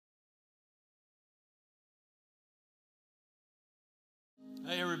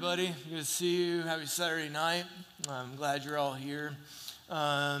Hey everybody, good to see you. Happy Saturday night. I'm glad you're all here.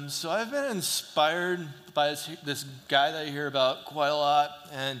 So I've been inspired by this guy that I hear about quite a lot,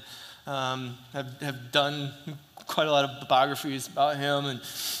 and have done quite a lot of biographies about him.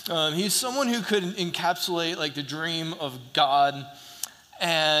 And he's someone who could encapsulate like the dream of God,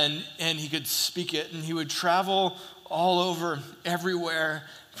 and he could speak it, and he would travel all over, everywhere,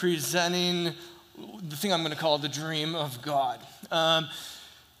 presenting the thing I'm going to call the dream of God.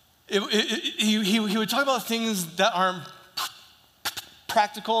 He would talk about things that aren't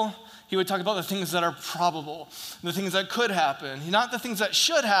practical. He would talk about the things that are probable, the things that could happen. Not the things that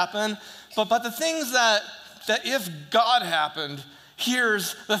should happen, but the things that if God happened,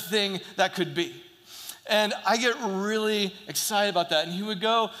 here's the thing that could be. And I get really excited about that. And he would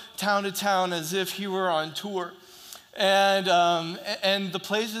go town to town as if he were on tour. And the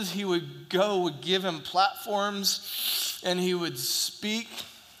places he would go would give him platforms, and he would speak,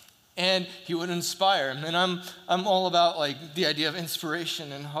 and he would inspire. And I'm all about like the idea of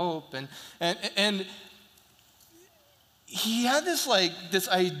inspiration and hope. And he had this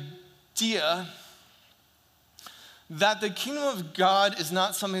idea that the kingdom of God is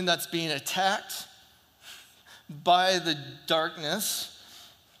not something that's being attacked by the darkness,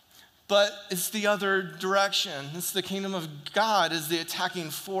 but it's the other direction. It's the kingdom of God is the attacking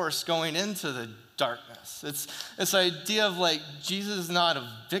force going into the darkness. It's this idea of like Jesus is not a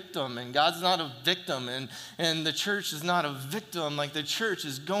victim and God's not a victim and the church is not a victim. Like the church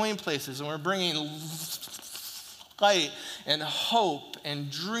is going places and we're bringing light and hope and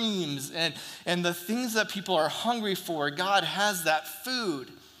dreams and the things that people are hungry for. God has that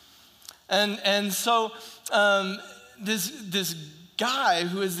food. And so this guy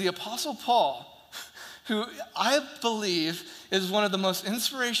who is the Apostle Paul, who I believe is one of the most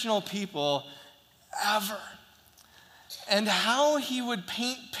inspirational people ever, and how he would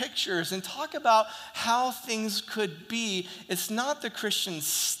paint pictures and talk about how things could be. It's not the Christian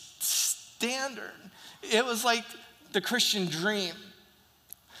standard. It was like the Christian dream.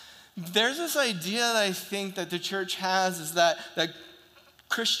 There's this idea that I think that the church has is that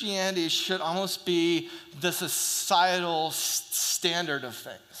Christianity should almost be the societal standard of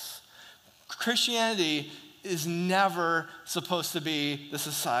things. Christianity is never supposed to be the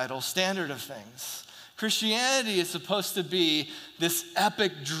societal standard of things. Christianity is supposed to be this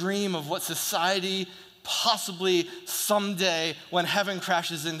epic dream of what society possibly someday when heaven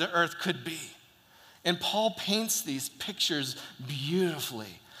crashes into earth could be. And Paul paints these pictures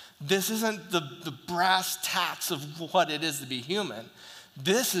beautifully. This isn't the brass tacks of what it is to be human.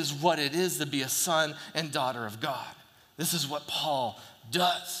 This is what it is to be a son and daughter of God. This is what Paul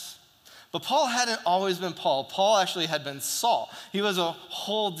does. But Paul hadn't always been Paul. Paul actually had been Saul. He was a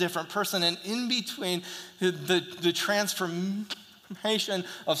whole different person. And in between the transformation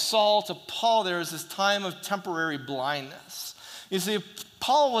of Saul to Paul, there was this time of temporary blindness. You see,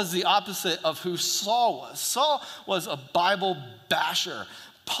 Paul was the opposite of who Saul was. Saul was a Bible basher.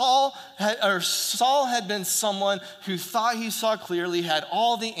 Saul had been someone who thought he saw clearly, had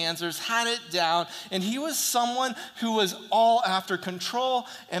all the answers, had it down, and he was someone who was all after control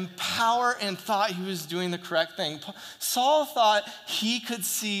and power and thought he was doing the correct thing. Saul thought he could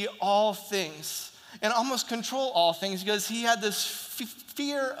see all things and almost control all things because he had this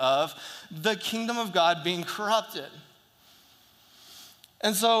fear of the kingdom of God being corrupted.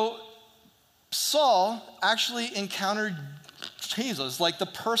 And so Saul actually encountered Jesus, like the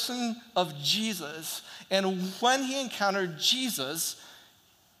person of Jesus. And when he encountered Jesus,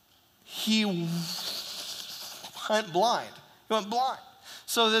 he went blind. He went blind.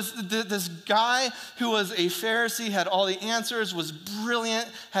 So this guy who was a Pharisee, had all the answers, was brilliant,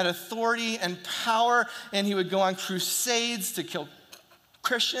 had authority and power, and he would go on crusades to kill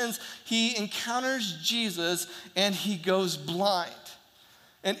Christians. He encounters Jesus and he goes blind.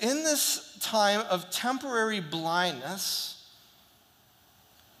 And in this time of temporary blindness,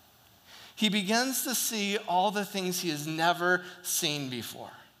 he begins to see all the things he has never seen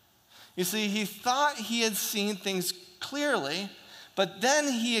before. You see, he thought he had seen things clearly, but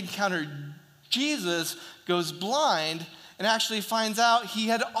then he encountered Jesus, goes blind, and actually finds out he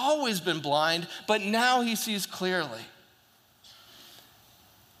had always been blind, but now he sees clearly.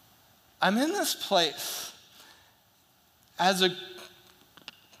 I'm in this place as a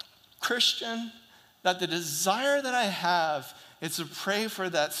Christian that the desire that I have is to pray for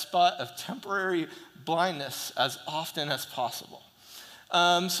that spot of temporary blindness as often as possible.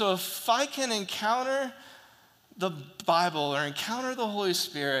 So if I can encounter the Bible or encounter the Holy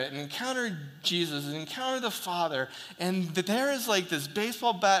Spirit and encounter Jesus and encounter the Father, and there is like this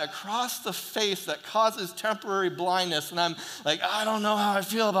baseball bat across the face that causes temporary blindness, and I'm like, I don't know how I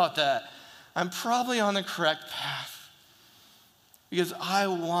feel about that, I'm probably on the correct path. Because I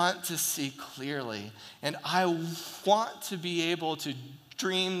want to see clearly, and I want to be able to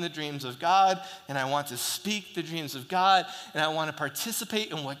dream the dreams of God, and I want to speak the dreams of God, and I want to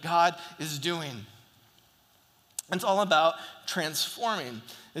participate in what God is doing. It's all about transforming.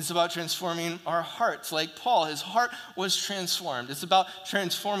 It's about transforming our hearts. Like Paul, his heart was transformed. It's about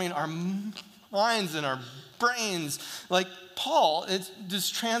transforming our minds and our brains. Like Paul, it's this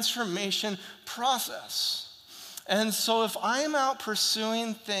transformation process. And so if I'm out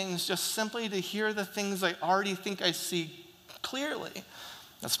pursuing things just simply to hear the things I already think I see clearly,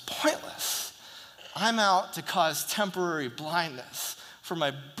 that's pointless. I'm out to cause temporary blindness for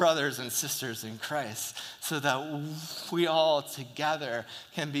my brothers and sisters in Christ so that we all together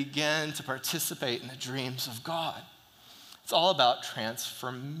can begin to participate in the dreams of God. It's all about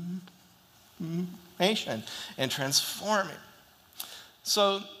transformation and transforming.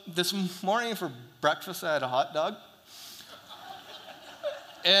 So this morning for breakfast, I had a hot dog.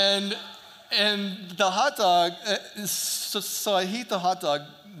 And the hot dog, so I heat the hot dog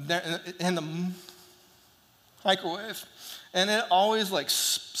in the microwave, and it always like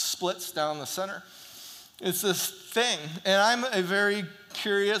splits down the center. It's this thing, and I'm a very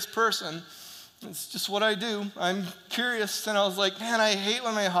curious person. It's just what I do. I'm curious, and I was like, man, I hate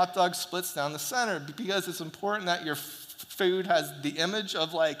when my hot dog splits down the center because it's important that your food has the image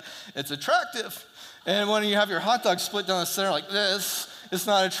of like it's attractive. And when you have your hot dog split down the center like this, it's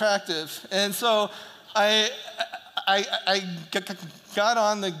not attractive. And so I got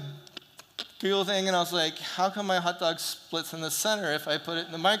on the Google thing and I was like, how come my hot dog splits in the center if I put it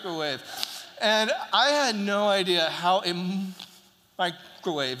in the microwave? And I had no idea how a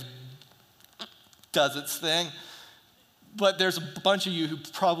microwave does its thing. But there's a bunch of you who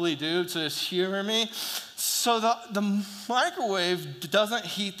probably do, so just humor me. So the microwave doesn't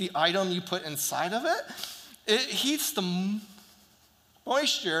heat the item you put inside of it. It heats the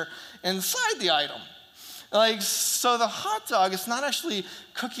moisture inside the item. Like, so the hot dog is not actually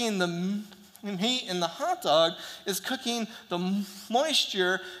cooking the meat in the hot dog, it's cooking the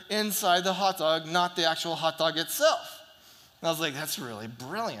moisture inside the hot dog, not the actual hot dog itself. And I was like, that's really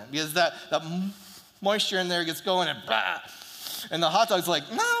brilliant, because that moisture in there gets going and blah. And the hot dog's like,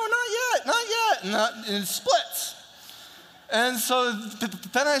 no, not yet. And it splits. And so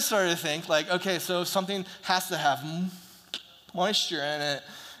then I started to think like, okay, so if something has to have moisture in it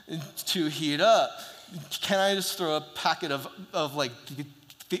to heat up, can I just throw a packet of like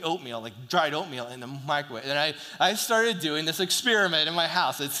the oatmeal, like dried oatmeal in the microwave? And I started doing this experiment in my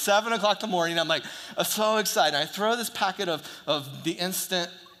house. It's 7 o'clock in the morning. I'm like so excited. I throw this packet of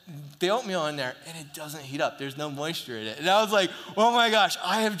the oatmeal in there, and it doesn't heat up. There's no moisture in it. And I was like, oh my gosh,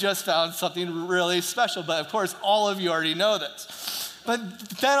 I have just found something really special. But of course, all of you already know this. But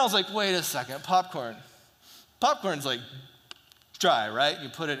then I was like, wait a second, popcorn. Popcorn's like dry, right? You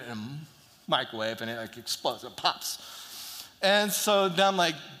put it in a microwave, and it like explodes, it pops. And so then I'm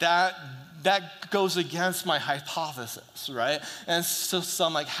like, that goes against my hypothesis, right? And so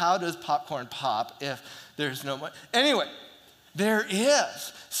I'm like, how does popcorn pop if there's no moisture? Anyway, there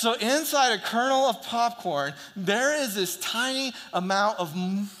is. So inside a kernel of popcorn, there is this tiny amount of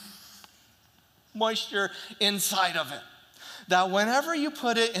moisture inside of it. That whenever you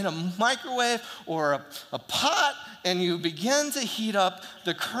put it in a microwave or a pot and you begin to heat up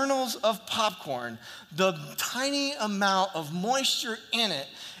the kernels of popcorn, the tiny amount of moisture in it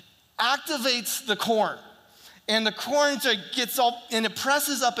activates the corn. And the corn gets up and it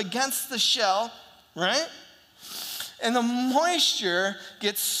presses up against the shell, right? And the moisture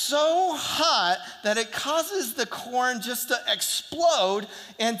gets so hot that it causes the corn just to explode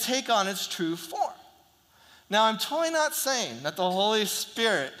and take on its true form. Now, I'm totally not saying that the Holy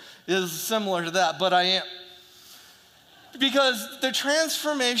Spirit is similar to that, but I am. Because the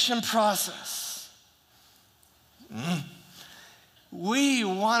transformation process, we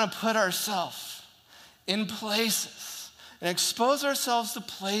want to put ourselves in places and expose ourselves to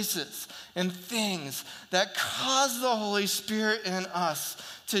places and things that cause the Holy Spirit in us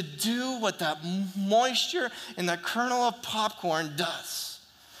to do what that moisture in that kernel of popcorn does.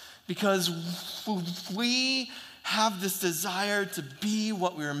 Because we have this desire to be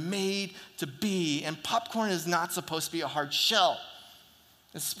what we were made to be, and popcorn is not supposed to be a hard shell.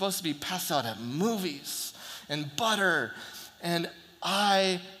 It's supposed to be passed out at movies and butter, and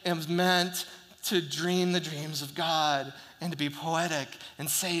I am meant to dream the dreams of God and to be poetic and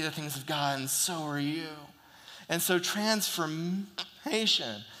say the things of God, and so are you. And so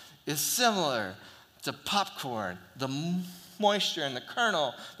transformation is similar to popcorn, the moisture in the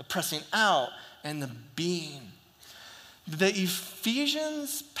kernel, the pressing out, and the being. The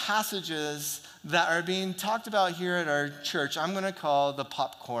Ephesians passages that are being talked about here at our church, I'm going to call the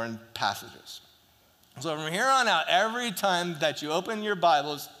popcorn passages. So from here on out, every time that you open your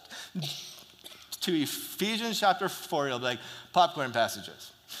Bibles to Ephesians chapter 4, you'll be like, popcorn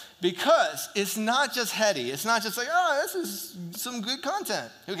passages. Because it's not just heady. It's not just like, oh, this is some good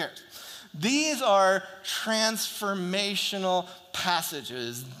content. Who cares? These are transformational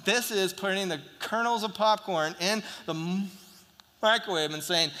passages. This is putting the kernels of popcorn in the microwave and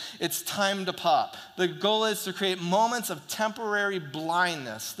saying, it's time to pop. The goal is to create moments of temporary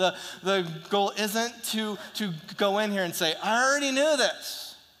blindness. The goal isn't to go in here and say, I already knew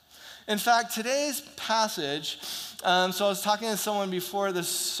this. In fact, today's passage, so I was talking to someone before the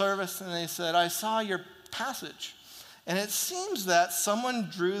service and they said, I saw your passage. And it seems that someone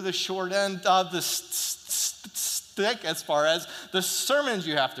drew the short end of the stick as far as the sermons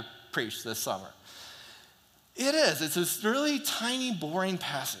you have to preach this summer. It is. It's this really tiny, boring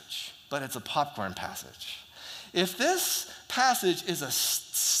passage, but it's a popcorn passage. If this passage is a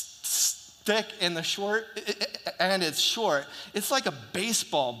stick in the short, and it's short, it's like a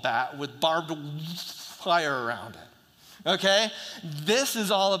baseball bat with barbed wire around it. Okay? This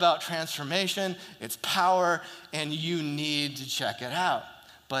is all about transformation, it's power, and you need to check it out.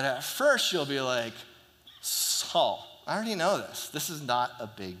 But at first you'll be like, Saul, I already know this. This is not a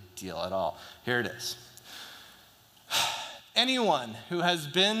big deal at all. Here it is. Anyone who has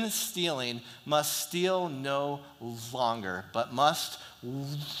been stealing must steal no longer, but must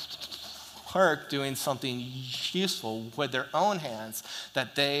work doing something useful with their own hands,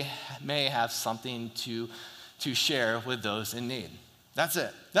 that they may have something to share with those in need. That's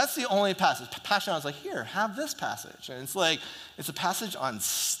it. That's the only passage. Passion, I was like, here, have this passage. And it's like, it's a passage on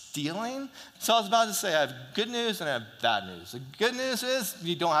stealing. So I was about to say, I have good news and I have bad news. The good news is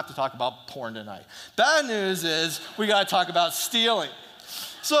you don't have to talk about porn tonight. Bad news is we got to talk about stealing.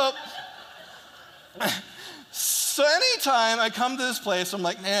 So anytime I come to this place, I'm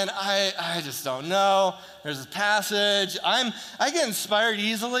like, man, I just don't know. There's this passage. I get inspired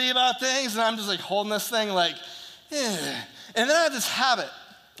easily about things, and I'm just like holding this thing like, eh. And then I have this habit.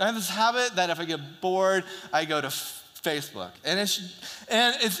 That if I get bored, I go to Facebook. And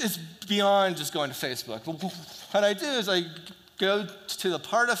it's beyond just going to Facebook. What I do is I go to the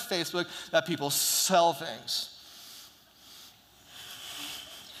part of Facebook that people sell things.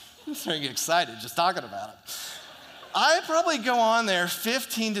 I'm starting to get excited just talking about it. I probably go on there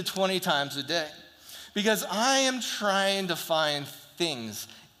 15 to 20 times a day because I am trying to find things,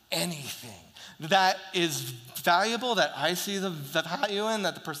 anything that is valuable, that I see the value in,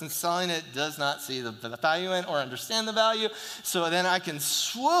 that the person selling it does not see the value in or understand the value. So then I can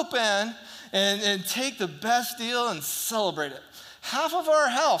swoop in and take the best deal and celebrate it. Half of our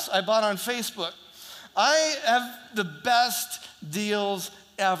house I bought on Facebook. I have the best deals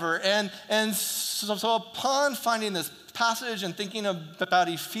ever. And so upon finding this passage and thinking about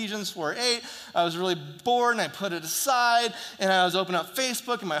Ephesians 4:8, I was really bored and I put it aside and I was opening up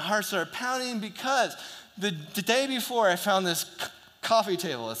Facebook and my heart started pounding because the day before I found this coffee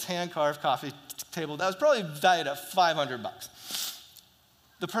table, this hand-carved coffee table that was probably valued at $500.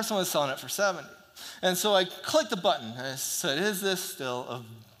 The person was selling it for $70. And so I clicked the button and I said, is this still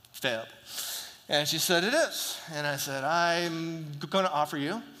available? And she said, it is. And I said, I'm going to offer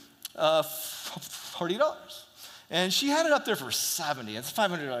you $40. And she had it up there for $70. It's a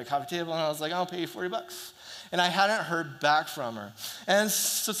 $500 coffee table. And I was like, I'll pay you $40. And I hadn't heard back from her. And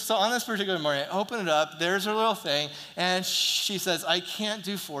so on this particular morning, I open it up. There's her little thing. And she says, I can't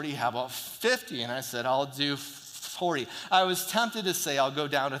do 40. How about 50? And I said, I'll do 40. I was tempted to say I'll go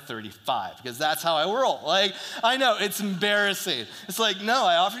down to 35 because that's how I roll. Like, I know, it's embarrassing. It's like, no,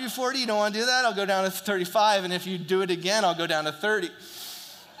 I offered you 40. You don't want to do that? I'll go down to 35. And if you do it again, I'll go down to 30.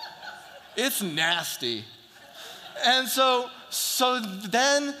 It's nasty. And so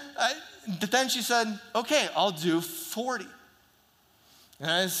then she said, okay, I'll do 40.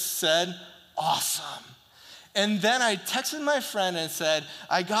 And I said, awesome. And then I texted my friend and said,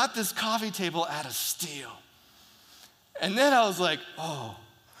 I got this coffee table at a steal. And then I was like, oh,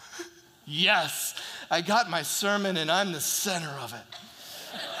 yes, I got my sermon and I'm the center of it.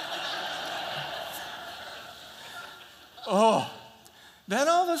 Oh, then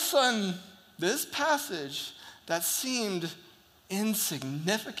all of a sudden, this passage that seemed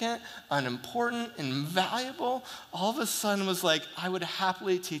insignificant, unimportant, invaluable, all of a sudden was like, I would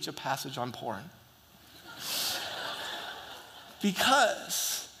happily teach a passage on porn.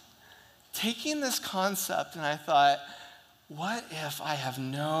 Because taking this concept and I thought, what if I have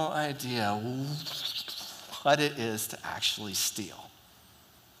no idea what it is to actually steal?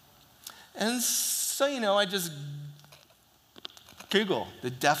 And so, I just Google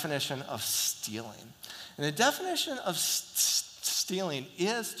the definition of stealing. And the definition of stealing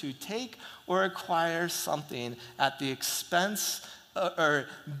is to take or acquire something at the expense or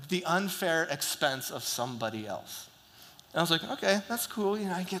the unfair expense of somebody else. And I was like, okay, that's cool,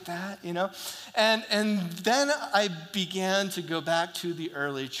 I get that, And then I began to go back to the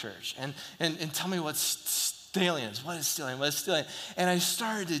early church and tell me what stealing is. What is stealing? What is stealing? And I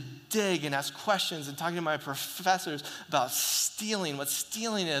started to dig and ask questions and talking to my professors about stealing, what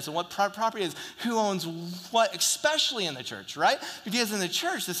stealing is and what property is, who owns what, especially in the church, right? Because in the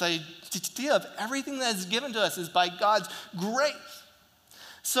church, this idea of everything that is given to us is by God's grace.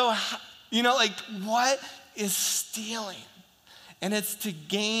 So, what is stealing? And it's to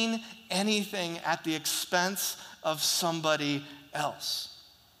gain anything at the expense of somebody else.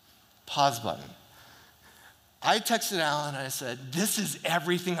 Pause button. I texted Alan and I said, this is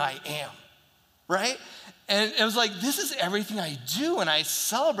everything I am, right? And it was like, this is everything I do and I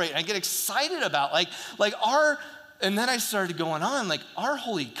celebrate and I get excited about. And then I started going on, our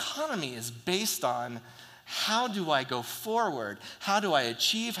whole economy is based on how do I go forward? How do I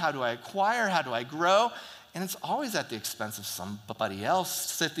achieve? How do I acquire? How do I grow? And it's always at the expense of somebody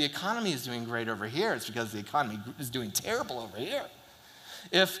else. So if the economy is doing great over here, it's because the economy is doing terrible over here.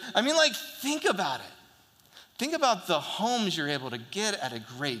 Think about it. Think about the homes you're able to get at a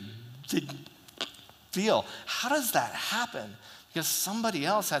great deal. How does that happen? Because somebody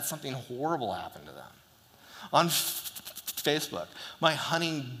else had something horrible happen to them. On Facebook, my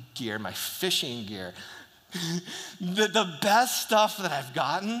hunting gear, my fishing gear, the best stuff that I've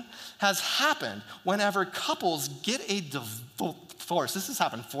gotten has happened whenever couples get a divorce. This has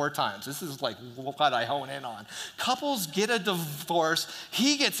happened 4 times. This is what I hone in on. Couples get a divorce.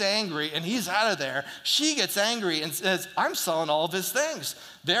 He gets angry and he's out of there. She gets angry and says, I'm selling all of his things.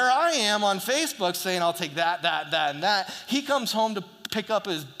 There I am on Facebook saying, I'll take that, and that. He comes home to pick up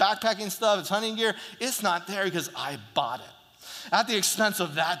his backpacking stuff, his hunting gear. It's not there because I bought it at the expense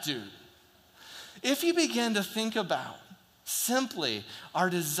of that dude. If you begin to think about simply our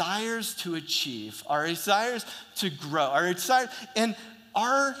desires to achieve, our desires to grow, our desire, and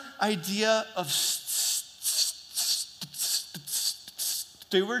our idea of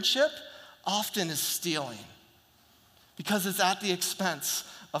stewardship often is stealing because it's at the expense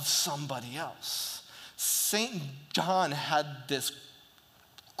of somebody else. St. John had this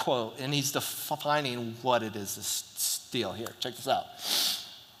quote, and he's defining what it is to steal. Here, check this out.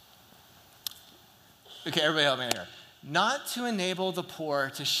 Okay, everybody help me here. Not to enable the poor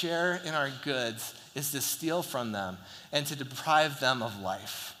to share in our goods is to steal from them and to deprive them of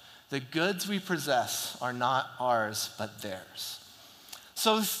life. The goods we possess are not ours, but theirs.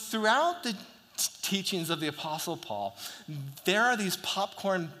 So throughout the teachings of the Apostle Paul, there are these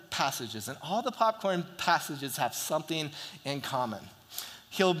popcorn passages, and all the popcorn passages have something in common.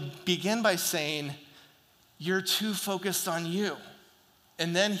 He'll begin by saying, you're too focused on you.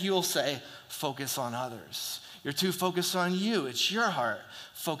 And then he will say, focus on others. You're too focused on you. It's your heart.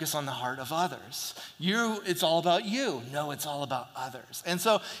 Focus on the heart of others. It's all about you. No, it's all about others. And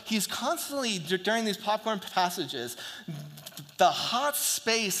so he's constantly, during these popcorn passages, the hot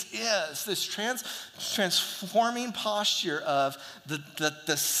space is this transforming posture of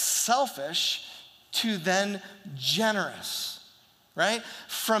the selfish to then generous, right?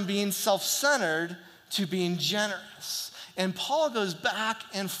 From being self-centered to being generous. And Paul goes back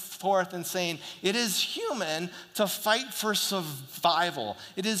and forth and saying, it is human to fight for survival.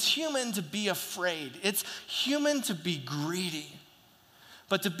 It is human to be afraid. It's human to be greedy.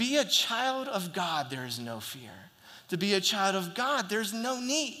 But to be a child of God, there is no fear. To be a child of God, there's no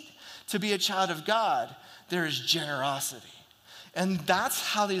need. To be a child of God, there is generosity. And that's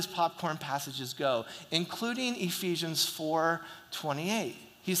how these popcorn passages go, including Ephesians 4:28.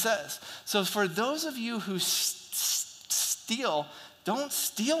 He says, so for those of you who steal, don't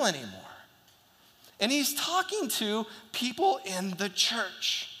steal anymore. And he's talking to people in the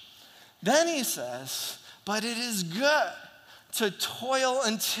church. Then he says, but it is good to toil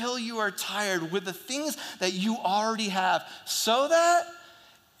until you are tired with the things that you already have, so that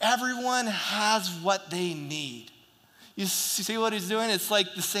everyone has what they need. You see what he's doing? It's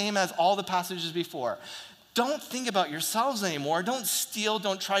like the same as all the passages before. Don't think about yourselves anymore. Don't steal.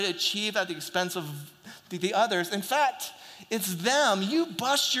 Don't try to achieve at the expense of the others. In fact, it's them. You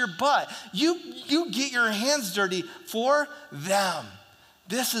bust your butt. You get your hands dirty for them.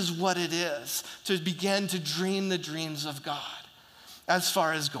 This is what it is to begin to dream the dreams of God. as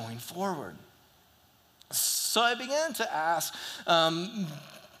far as going forward. So I began to ask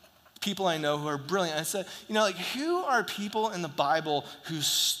people I know who are brilliant. I said, who are people in the Bible who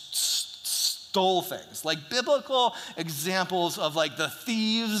stole things? Like biblical examples of like the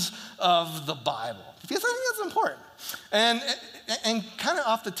thieves of the Bible. Because I think that's important. And kind of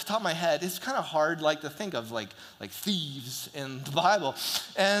off the top of my head, it's kind of hard like to think of like thieves in the Bible.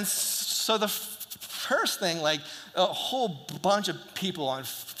 And so the first thing, like a whole bunch of people on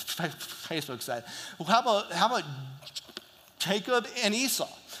Facebook said, well, how about Jacob and Esau?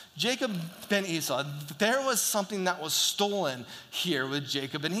 Jacob and Esau. There was something that was stolen here with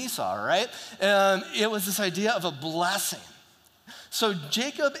Jacob and Esau, right? It was this idea of a blessing. So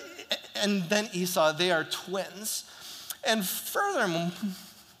Jacob and then Esau, they are twins. And furthermore,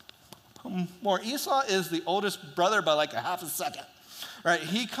 Esau is the oldest brother by like a half a second, right?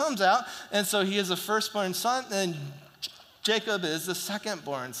 He comes out, and so he is the firstborn son, and Jacob is the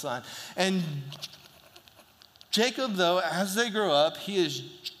secondborn son. And Jacob, though, as they grow up, he is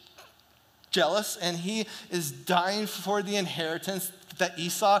jealous, and he is dying for the inheritance that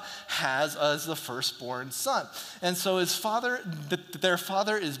Esau has as the firstborn son. And so their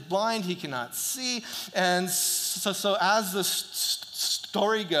father is blind, he cannot see. And so as the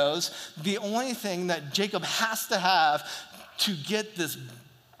story goes, the only thing that Jacob has to have to get this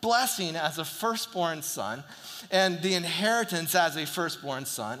blessing as a firstborn son and the inheritance as a firstborn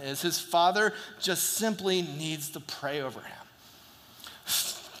son is his father just simply needs to pray over him.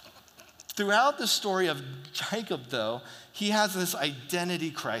 Throughout the story of Jacob, though, he has this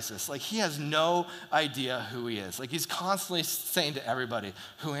identity crisis. Like, he has no idea who he is. Like, he's constantly saying to everybody,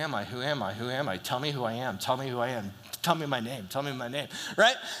 who am I? Who am I? Who am I? Tell me who I am. Tell me who I am. Tell me my name. Tell me my name.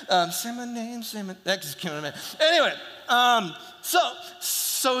 Right? Say my name. Say my... That just came to me. Anyway,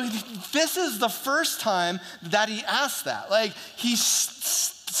 so this is the first time that he asks that. Like, he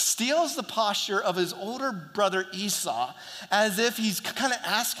steals the posture of his older brother Esau as if he's kind of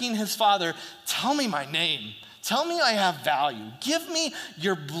asking his father, tell me my name. Tell me I have value. Give me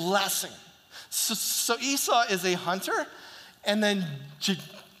your blessing. So Esau is a hunter, and then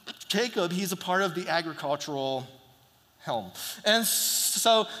Jacob, he's a part of the agricultural helm. And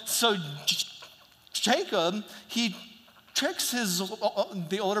so Jacob, he tricks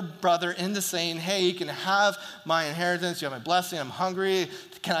the older brother into saying, hey, you can have my inheritance, you have my blessing, I'm hungry,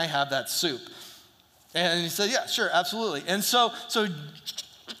 can I have that soup? And he said, yeah, sure, absolutely. And so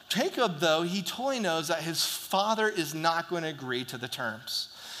Jacob, though, he totally knows that his father is not going to agree to the terms.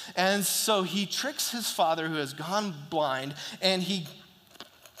 And so he tricks his father, who has gone blind, and he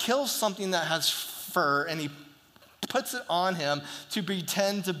kills something that has fur, and he puts it on him to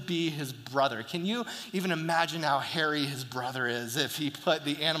pretend to be his brother. Can you even imagine how hairy his brother is if he put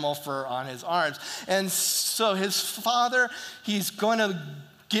the animal fur on his arms? And so his father, he's going to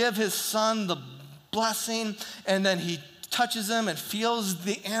give his son the blessing, and then he touches him and feels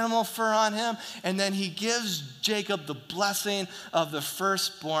the animal fur on him, and then he gives Jacob the blessing of the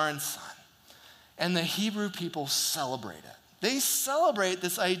firstborn son. And the Hebrew people celebrate it. They celebrate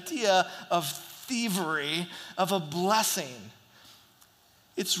this idea of thievery, of a blessing.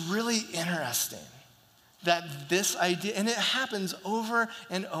 It's really interesting that this idea, and it happens over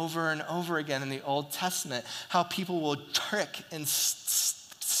and over and over again in the Old Testament, how people will trick and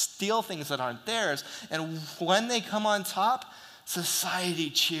steal things that aren't theirs, and when they come on top, society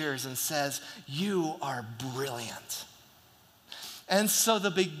cheers and says, you are brilliant. And so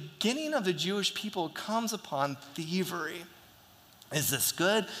the beginning of the Jewish people comes upon thievery. Is this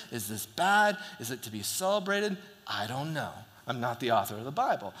good? Is this bad? Is it to be celebrated? I don't know. I'm not the author of the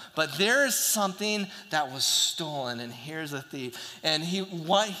Bible. But there is something that was stolen, and here's a thief. And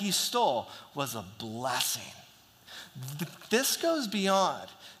what he stole was a blessing. This goes beyond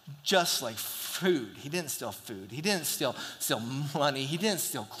just like food. He didn't steal food. He didn't steal money. He didn't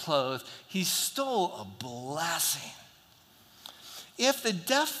steal clothes. He stole a blessing. If the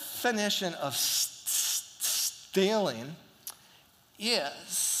definition of stealing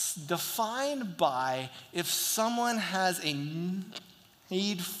is defined by if someone has a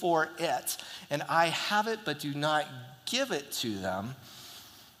need for it and I have it but do not give it to them,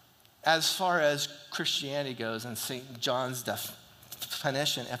 as far as Christianity goes and St. John's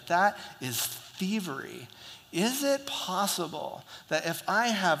definition, if that is thievery, is it possible that if I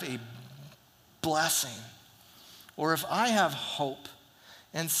have a blessing or if I have hope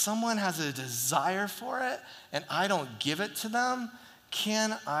and someone has a desire for it and I don't give it to them,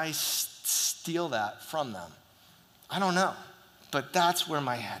 can I steal that from them? I don't know, but that's where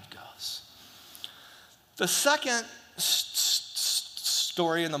my head goes. The second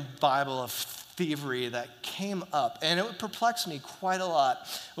story in the Bible of thievery that came up, and it would perplex me quite a lot,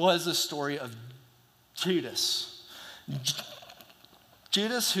 was the story of Judas.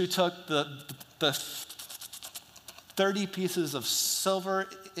 Judas, who took the 30 pieces of silver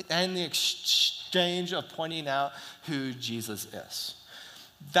in the exchange of pointing out who Jesus is.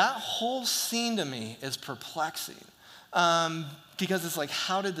 That whole scene to me is perplexing. Because it's like,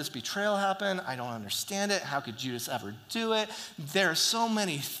 how did this betrayal happen? I don't understand it. How could Judas ever do it? There are so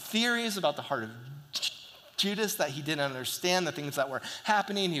many theories about the heart of Judas that he didn't understand the things that were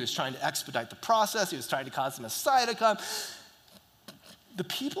happening. He was trying to expedite the process. He was trying to cause the Messiah to come. The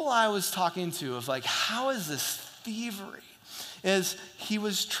people I was talking to of like, how is this thievery? Is he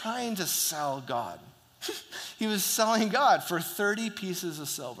was trying to sell God. He was selling God for 30 pieces of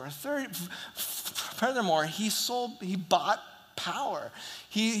silver. Furthermore, he bought power.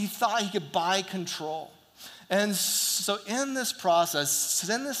 He thought he could buy control. And so in this process,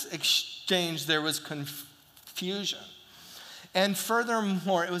 in this exchange, there was confusion. And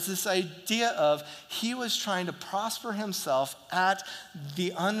furthermore, it was this idea of he was trying to prosper himself at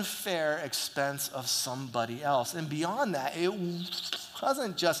the unfair expense of somebody else. And beyond that, it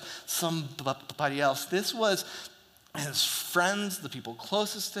wasn't just somebody else. This was his friends, the people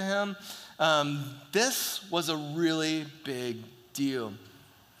closest to him. This was a really big deal.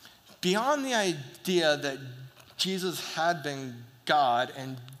 Beyond the idea that Jesus had been God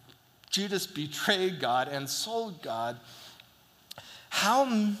and Judas betrayed God and sold God, how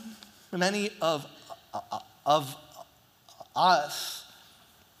many of us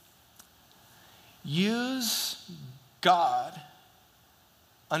use God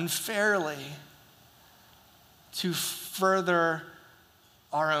unfairly to further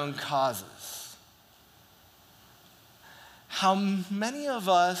our own causes? How many of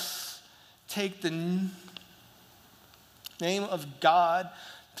us take the name of God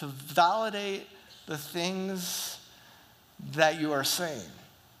to validate the things that you are saying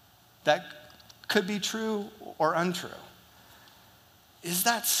that could be true or untrue? Is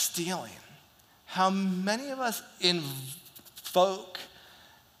that stealing? How many of us invoke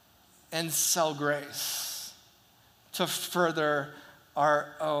and sell grace to further our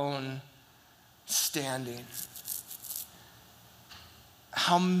own standing?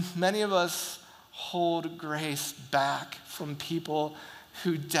 How many of us hold grace back from people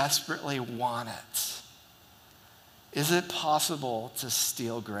who desperately want it? Is it possible to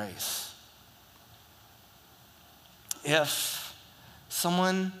steal grace? If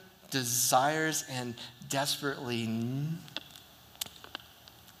someone desires and desperately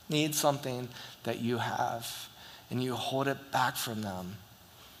needs something that you have and you hold it back from them,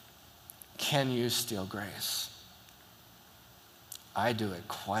 can you steal grace? I do it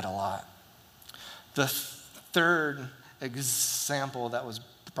quite a lot. The third example that was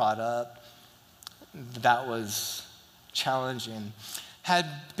brought up that was challenging had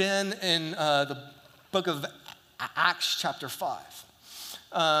been in the book of Acts chapter 5.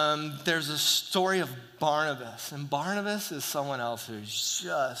 There's a story of Barnabas, and Barnabas is someone else who's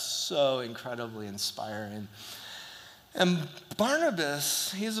just so incredibly inspiring. And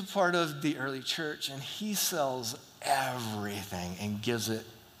Barnabas, he's a part of the early church, and he sells everything and gives it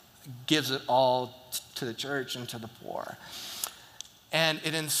all to the church and to the poor. And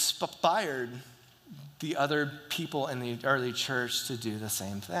it inspired the other people in the early church to do the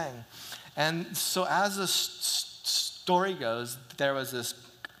same thing. And so as the story goes, there was this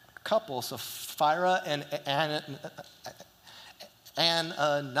couple, Sapphira and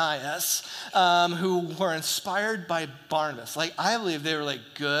Ananias, who were inspired by Barnabas. Like, I believe they were like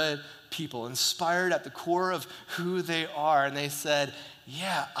good people, inspired at the core of who they are. And they said,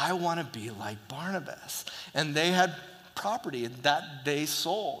 yeah, I want to be like Barnabas. And they had property that they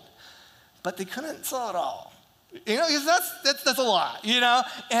sold, but they couldn't sell it all. You know, because that's a lot, you know?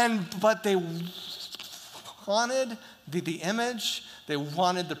 But they wanted the image, they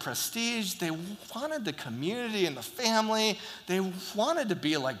wanted the prestige, they wanted the community and the family, they wanted to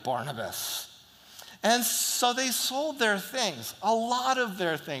be like Barnabas. And so they sold their things, a lot of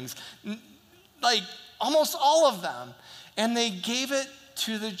their things, like almost all of them, and they gave it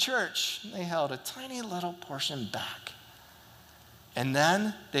to the church. They held a tiny little portion back. And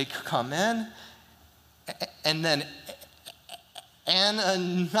then they come in, and then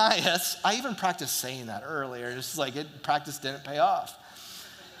Ananias, I even practiced saying that earlier, just like practice didn't pay off.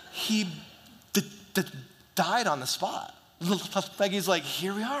 He died on the spot. Like, he's like,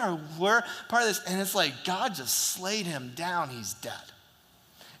 here we are, we're part of this. And it's like, God just slayed him down, he's dead.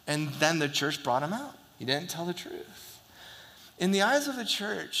 And then the church brought him out. He didn't tell the truth. In the eyes of the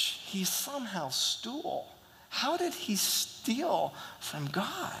church, he somehow stole. How did he steal from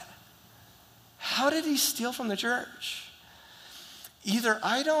God? how did he steal from the church? Either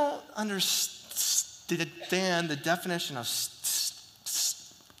I don't understand the definition of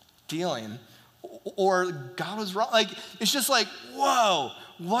stealing, or God was wrong. Like, it's just like, whoa,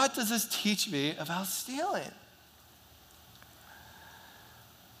 what does this teach me about stealing?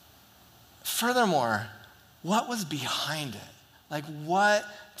 Furthermore, what was behind it? Like, what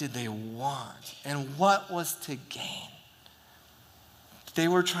did they want? And what was to gain? They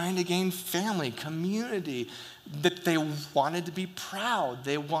were trying to gain family, community, that they wanted to be proud.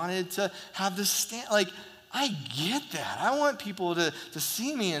 They wanted to have this stand. Like, I get that. I want people to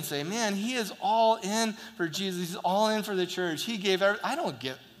see me and say, man, he is all in for Jesus. He's all in for the church. He gave everything. I don't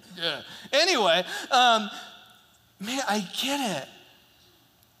get it. Anyway, man, I get it.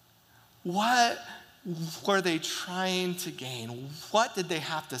 What were they trying to gain? What did they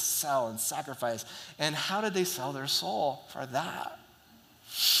have to sell and sacrifice? And how did they sell their soul for that?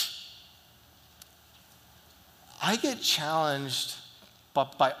 I get challenged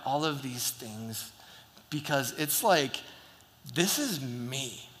by all of these things because it's like, this is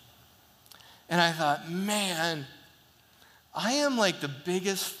me. And I thought, man, I am like the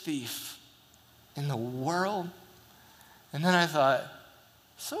biggest thief in the world. And then I thought,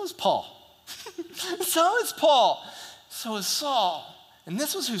 so is Paul. So is Paul. So is Saul. And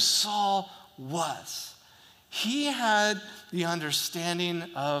this was who Saul was. He had the understanding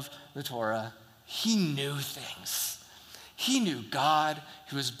of the Torah. He knew things. He knew God.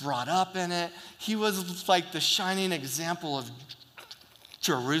 He was brought up in it. He was like the shining example of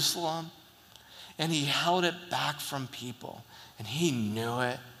Jerusalem. And he held it back from people. And he knew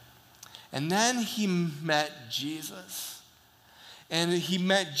it. And then he met Jesus. And he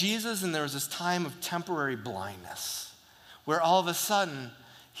met Jesus, and there was this time of temporary blindness, where all of a sudden,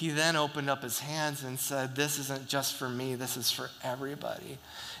 he then opened up his hands and said, this isn't just for me, this is for everybody.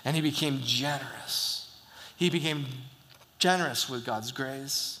 And he became generous. He became generous with God's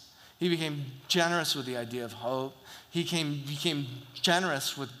grace. He became generous with the idea of hope. He became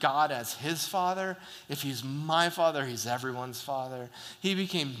generous with God as his father. If he's my father, he's everyone's father. He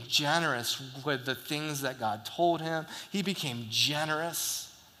became generous with the things that God told him. He became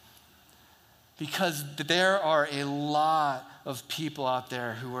generous because there are a lot of people out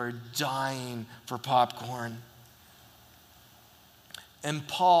there who are dying for popcorn. And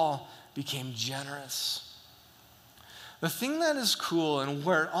Paul became generous. The thing that is cool and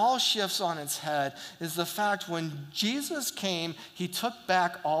where it all shifts on its head is the fact when Jesus came, he took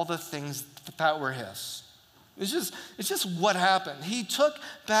back all the things that were his. It's just what happened. He took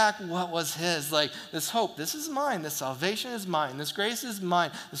back what was his, like this hope. This is mine. This salvation is mine. This grace is mine.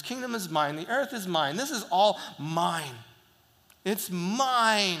 This kingdom is mine. The earth is mine. This is all mine. It's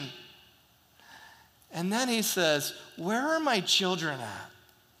mine. And then he says, where are my children at?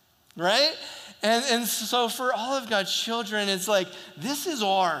 Right? And so for all of God's children, it's like, this is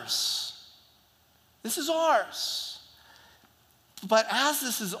ours. This is ours. But as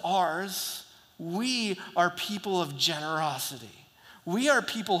this is ours, we are people of generosity. We are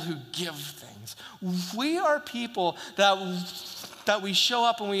people who give things. We are people that we show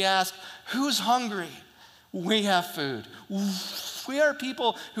up and we ask, who's hungry? We have food. We are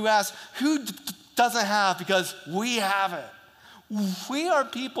people who ask, who doesn't have, because we have it. We are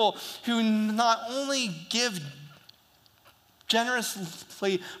people who not only give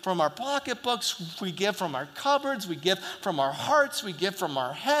generously from our pocketbooks, we give from our cupboards, we give from our hearts, we give from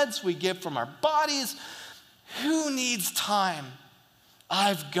our heads, we give from our bodies. Who needs time?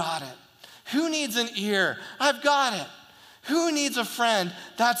 I've got it. Who needs an ear? I've got it. Who needs a friend?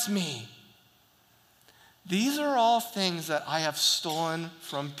 That's me. These are all things that I have stolen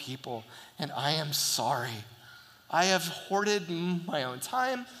from people, and I am sorry. I have hoarded my own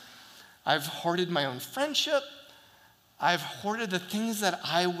time. I've hoarded my own friendship. I've hoarded the things that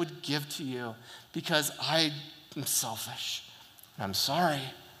I would give to you because I am selfish. I'm sorry.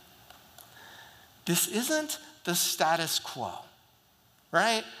 This isn't the status quo,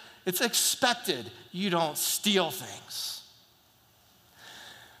 right? It's expected you don't steal things.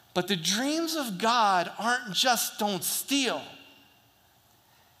 But the dreams of God aren't just don't steal.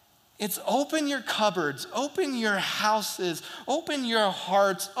 It's open your cupboards, open your houses, open your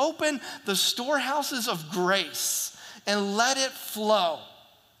hearts, open the storehouses of grace and let it flow.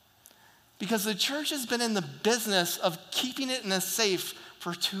 Because the church has been in the business of keeping it in a safe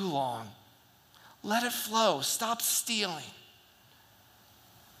for too long. Let it flow. Stop stealing.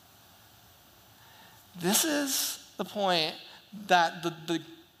 This is the point that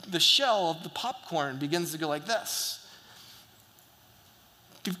the shell of the popcorn begins to go like this.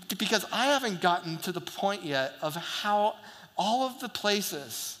 Because I haven't gotten to the point yet of how all of the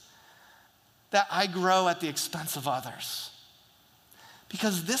places that I grow at the expense of others.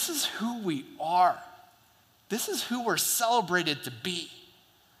 Because this is who we are. This is who we're celebrated to be.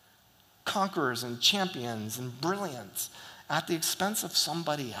 Conquerors and champions and brilliance at the expense of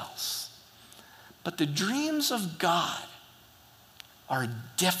somebody else. But the dreams of God are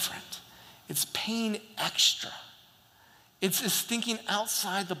different. It's paying extra. It's thinking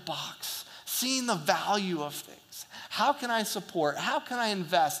outside the box, seeing the value of things. How can I support? How can I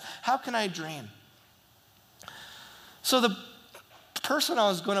invest? How can I dream? So the person I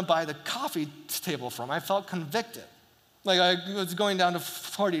was going to buy the coffee table from, I felt convicted. Like I was going down to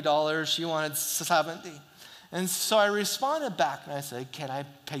 $40, she wanted $70. And so I responded back and I said, can I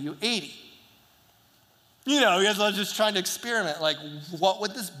pay you $80? Because I was just trying to experiment, like what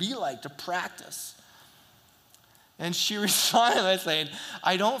would this be like to practice? And she responded by saying,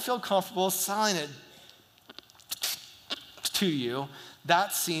 I don't feel comfortable selling it to you.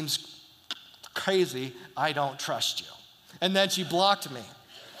 That seems crazy. I don't trust you. And then she blocked me.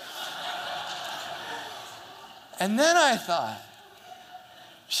 And then I thought,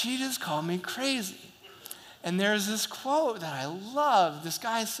 she just called me crazy. And there's this quote that I love. This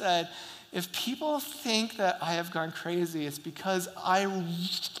guy said, if people think that I have gone crazy, it's because I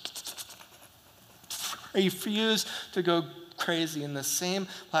refuse to go crazy in the same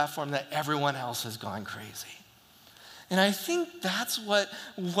platform that everyone else has gone crazy. And I think that's what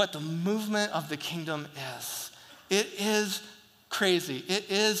the movement of the kingdom is. It is crazy. It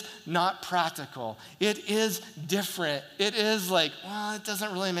is not practical. It is different. It is like, well, it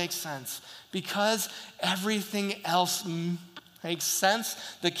doesn't really make sense. Because everything else makes sense,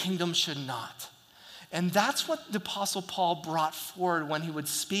 the kingdom should not. And that's what the Apostle Paul brought forward when he would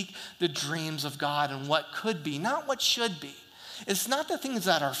speak the dreams of God and what could be, not what should be. It's not the things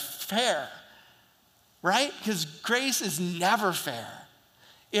that are fair, right? Because grace is never fair.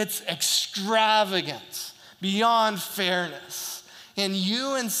 It's extravagant, beyond fairness. And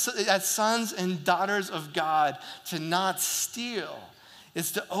you as sons and daughters of God, to not steal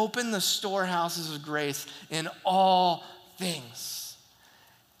is to open the storehouses of grace in all things.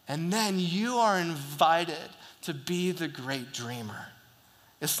 And then you are invited to be the great dreamer.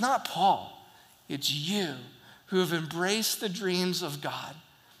 It's not Paul, it's you who have embraced the dreams of God,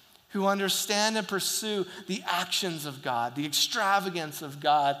 who understand and pursue the actions of God, the extravagance of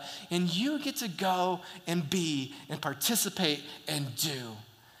God, and you get to go and be and participate and do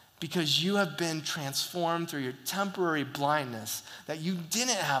because you have been transformed through your temporary blindness that you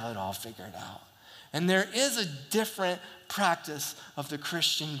didn't have it all figured out. And there is a different practice of the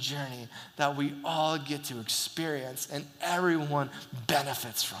Christian journey that we all get to experience, and everyone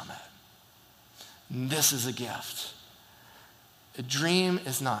benefits from it. And this is a gift. A dream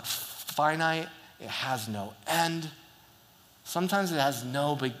is not finite. It has no end. Sometimes it has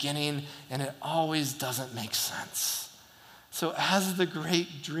no beginning, and it always doesn't make sense. So as the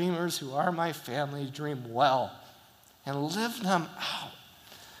great dreamers who are my family, dream well and live them out,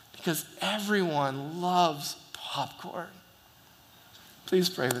 because everyone loves popcorn. Please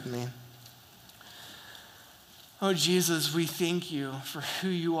pray with me. Oh, Jesus, we thank you for who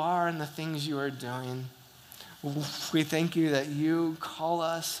you are and the things you are doing. We thank you that you call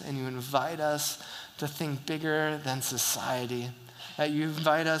us and you invite us to think bigger than society, that you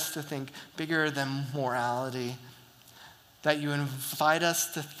invite us to think bigger than morality, that you invite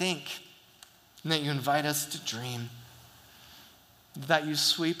us to think, and that you invite us to dream, that you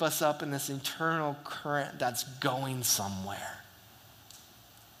sweep us up in this eternal current that's going somewhere.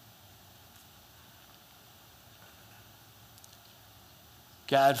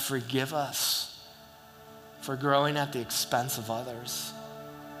 God, forgive us for growing at the expense of others.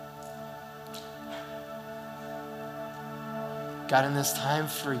 God, in this time,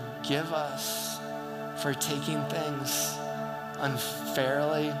 forgive us for taking things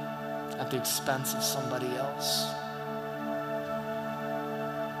unfairly at the expense of somebody else.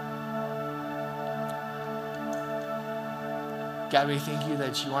 God, we thank you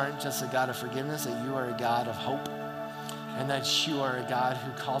that you aren't just a God of forgiveness, that you are a God of hope, and that you are a God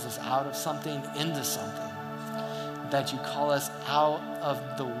who calls us out of something into something, that you call us out of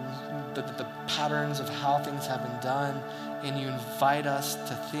the patterns of how things have been done, and you invite us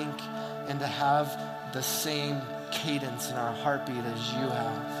to think and to have the same cadence in our heartbeat as you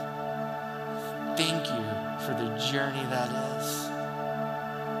have. Thank you for the journey that is.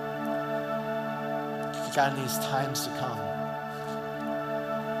 God, in these times to come,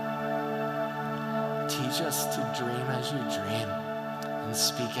 teach us to dream as you dream and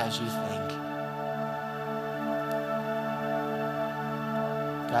speak as you think.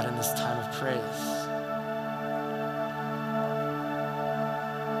 God, in this time of praise,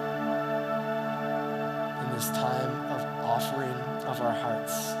 this time of offering of our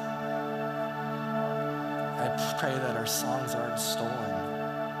hearts. I pray that our songs aren't stolen.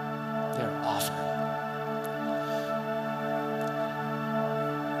 They're offered.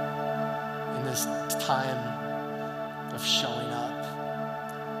 In this time of showing up,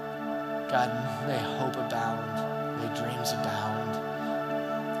 God, may hope abound, may dreams abound.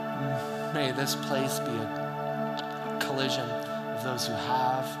 May this place be a collision of those who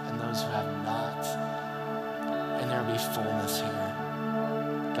have and those who have not, and there be fullness here.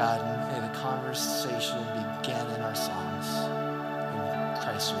 God, may the conversation begin in our songs. In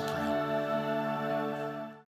Christ we pray.